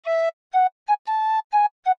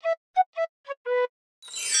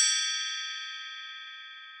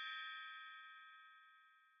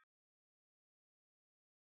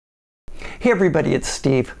Hey everybody, it's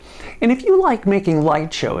Steve. And if you like making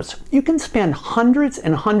light shows, you can spend hundreds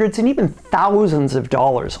and hundreds and even thousands of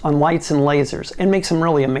dollars on lights and lasers and make some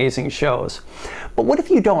really amazing shows. But what if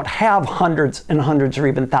you don't have hundreds and hundreds or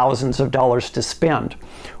even thousands of dollars to spend?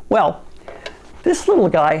 Well, this little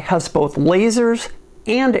guy has both lasers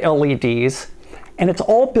and LEDs, and it's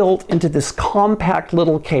all built into this compact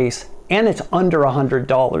little case, and it's under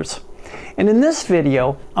 $100. And in this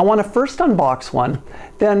video, I want to first unbox one,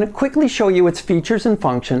 then quickly show you its features and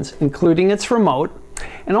functions, including its remote,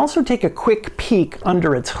 and also take a quick peek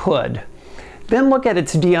under its hood. Then look at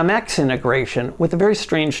its DMX integration with a very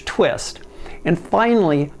strange twist, and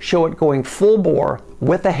finally show it going full bore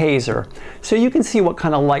with a hazer, so you can see what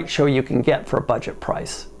kind of light show you can get for a budget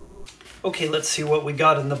price. Okay, let's see what we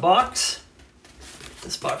got in the box.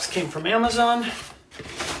 This box came from Amazon.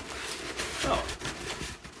 Oh.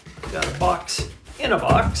 Got a box in a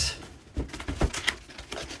box.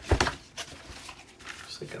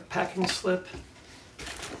 Looks like a packing slip.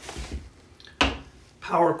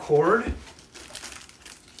 Power cord.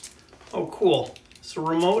 Oh, cool. It's a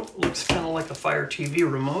remote. Looks kind of like a Fire TV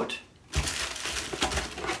remote.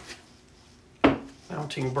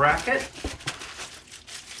 Mounting bracket.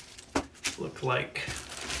 Look like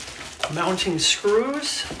mounting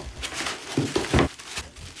screws.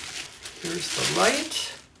 Here's the light.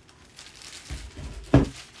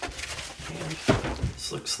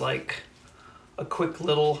 This looks like a quick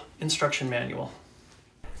little instruction manual.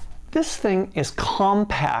 This thing is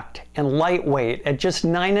compact and lightweight at just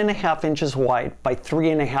 9.5 inches wide by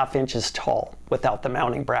 3.5 inches tall without the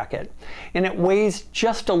mounting bracket. And it weighs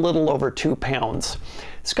just a little over 2 pounds.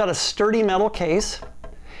 It's got a sturdy metal case,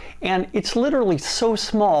 and it's literally so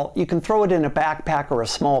small you can throw it in a backpack or a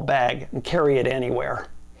small bag and carry it anywhere.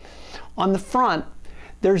 On the front,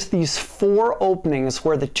 there's these 4 openings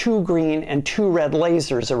where the 2 green and 2 red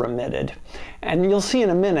lasers are emitted. And you'll see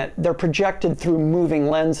in a minute, they're projected through moving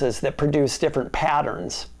lenses that produce different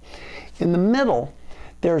patterns. In the middle,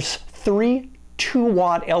 there's 3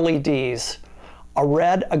 2-watt LEDs, a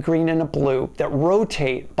red, a green, and a blue, that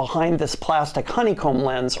rotate behind this plastic honeycomb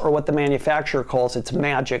lens, or what the manufacturer calls its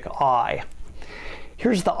magic eye.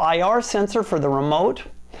 Here's the IR sensor for the remote.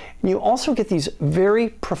 And you also get these very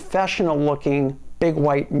professional looking big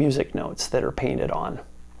white music notes that are painted on.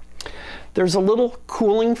 There's a little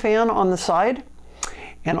cooling fan on the side,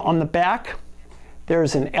 and on the back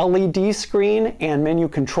there's an LED screen and menu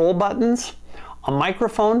control buttons, a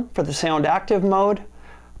microphone for the sound active mode,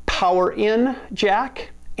 power in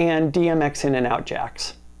jack, and DMX in and out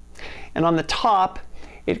jacks. And on the top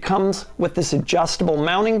it comes with this adjustable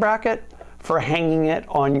mounting bracket for hanging it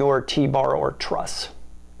on your T-bar or truss.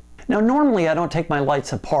 Now, normally I don't take my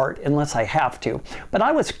lights apart unless I have to, but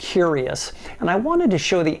I was curious and I wanted to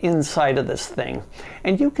show the inside of this thing.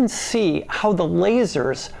 And you can see how the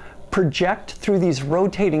lasers project through these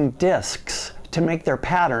rotating discs to make their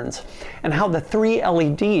patterns, and how the 3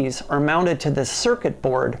 LEDs are mounted to this circuit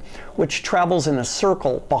board, which travels in a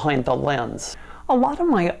circle behind the lens. A lot of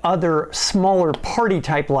my other smaller party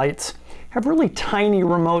type lights have really tiny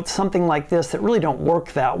remotes, something like this, that really don't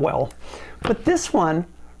work that well. But this one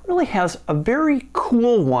really has a very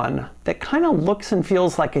cool one that kind of looks and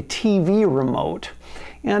feels like a TV remote.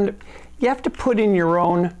 And you have to put in your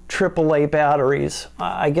own AAA batteries.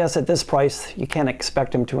 I guess at this price you can't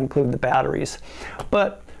expect them to include the batteries.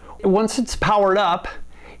 But once it's powered up,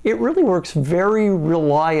 it really works very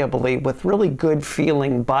reliably with really good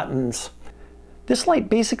feeling buttons. This light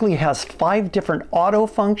basically has 5 different auto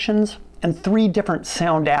functions and 3 different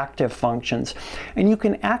sound active functions, and you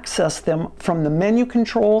can access them from the menu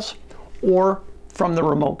controls or from the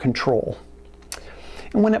remote control.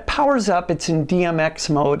 And when it powers up, it's in DMX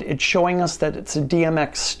mode. It's showing us that it's a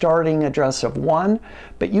DMX starting address of 1,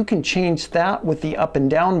 but you can change that with the up and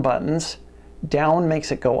down buttons. Down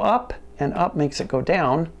makes it go up, and up makes it go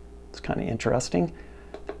down. It's kind of interesting.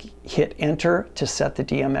 Hit enter to set the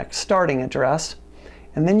DMX starting address,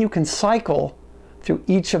 and then you can cycle through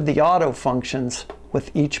each of the auto functions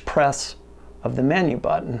with each press of the menu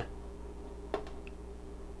button.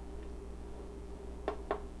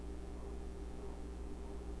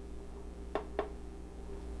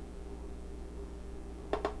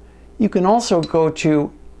 You can also go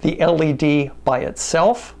to the LED by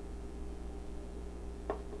itself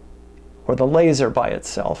or the laser by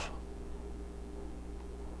itself.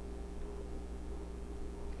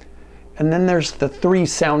 And then there's the 3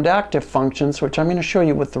 sound active functions, which I'm going to show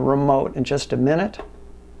you with the remote in just a minute.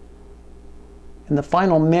 And the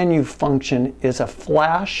final menu function is a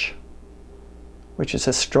flash, which is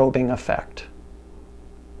a strobing effect.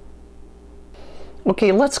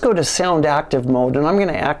 Okay, let's go to sound active mode, and I'm going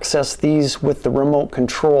to access these with the remote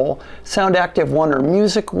control. Sound active 1 or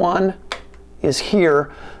music 1 is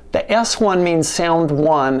here. The S1 means sound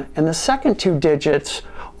 1, and the second 2 digits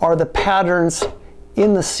are the patterns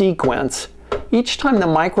in the sequence. Each time the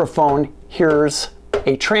microphone hears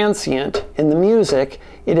a transient in the music,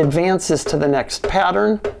 it advances to the next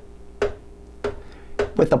pattern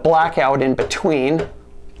with a blackout in between.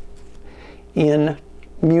 In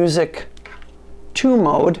music 2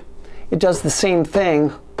 mode, it does the same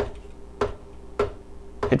thing,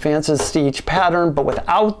 advances to each pattern but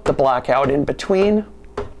without the blackout in between.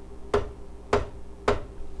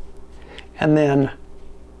 And then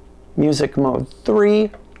music mode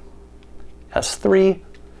 3, S3,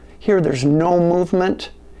 here there's no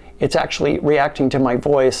movement. It's actually reacting to my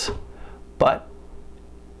voice, but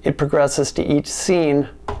it progresses to each scene.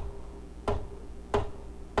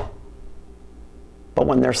 But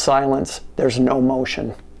when there's silence, there's no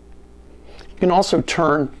motion. You can also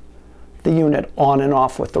turn the unit on and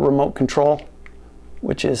off with the remote control,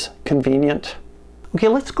 which is convenient. Okay,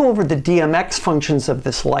 let's go over the DMX functions of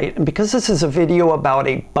this light. And because this is a video about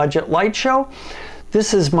a budget light show,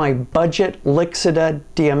 this is my budget Lixida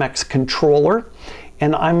DMX controller.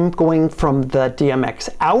 And I'm going from the DMX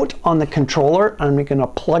out on the controller. I'm going to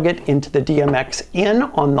plug it into the DMX in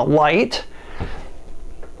on the light.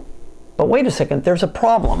 But wait a second, there's a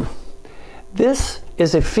problem. This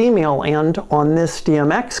is a female end on this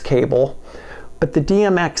DMX cable, but the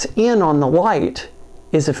DMX in on the light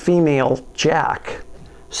is a female jack.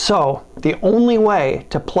 So the only way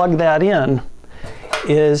to plug that in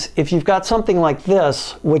is if you've got something like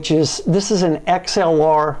this, this is an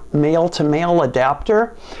XLR male-to-male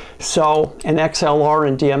adapter. So an XLR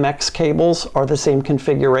and DMX cables are the same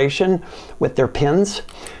configuration with their pins.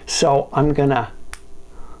 So I'm gonna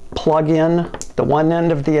plug in the one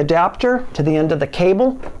end of the adapter to the end of the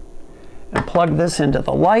cable and plug this into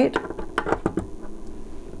the light.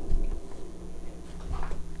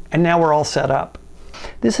 And now we're all set up.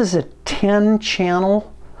 This is a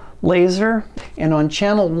 10-channel laser, and on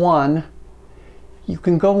channel 1 you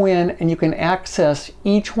can go in and you can access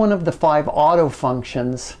each one of the 5 auto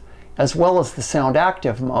functions as well as the sound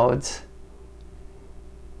active modes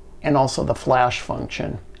and also the flash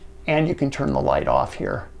function, and you can turn the light off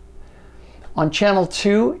here. On channel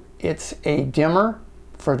 2, it's a dimmer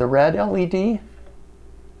for the red LED,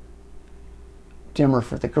 dimmer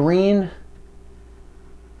for the green,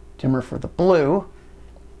 dimmer for the blue.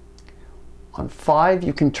 On 5,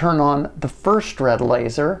 you can turn on the first red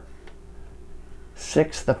laser,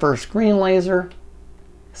 6, the first green laser,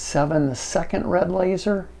 7, the second red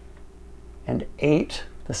laser, and 8,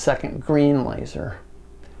 the second green laser.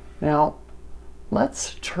 Now,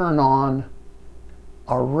 let's turn on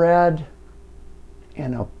a red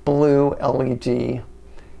and a blue LED,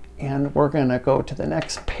 and we're going to go to the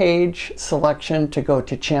next page selection to go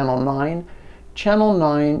to channel 9. Channel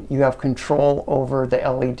 9, you have control over the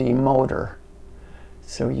LED motor,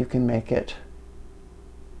 so you can make it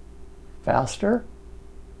faster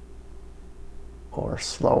or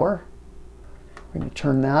slower. We're going to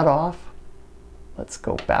turn that off. Let's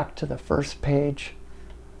go back to the first page,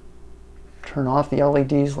 turn off the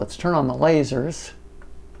LEDs. Let's turn on the lasers.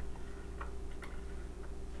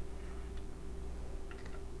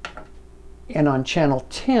 And on channel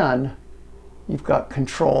 10, you've got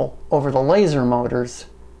control over the laser motors,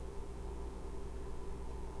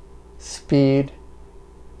 speed,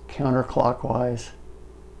 counterclockwise,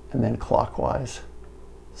 and then clockwise,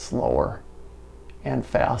 slower and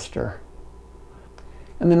faster.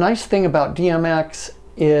 And the nice thing about DMX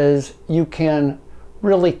is you can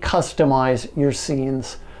really customize your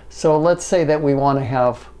scenes. So let's say that we want to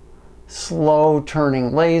have slow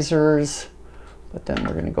turning lasers, but then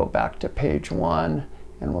we're going to go back to page 1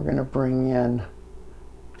 and we're going to bring in,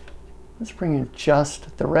 let's bring in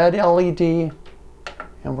just the red LED,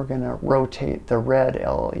 and we're going to rotate the red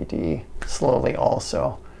LED slowly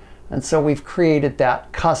also. And so we've created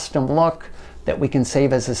that custom look that we can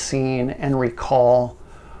save as a scene and recall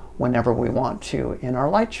whenever we want to in our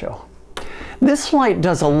light show. This light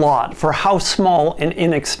does a lot for how small and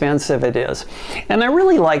inexpensive it is. And I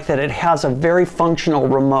really like that it has a very functional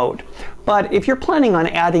remote. But if you're planning on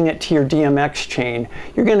adding it to your DMX chain,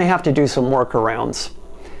 you're going to have to do some workarounds.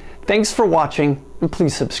 Thanks for watching, and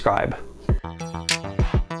please subscribe.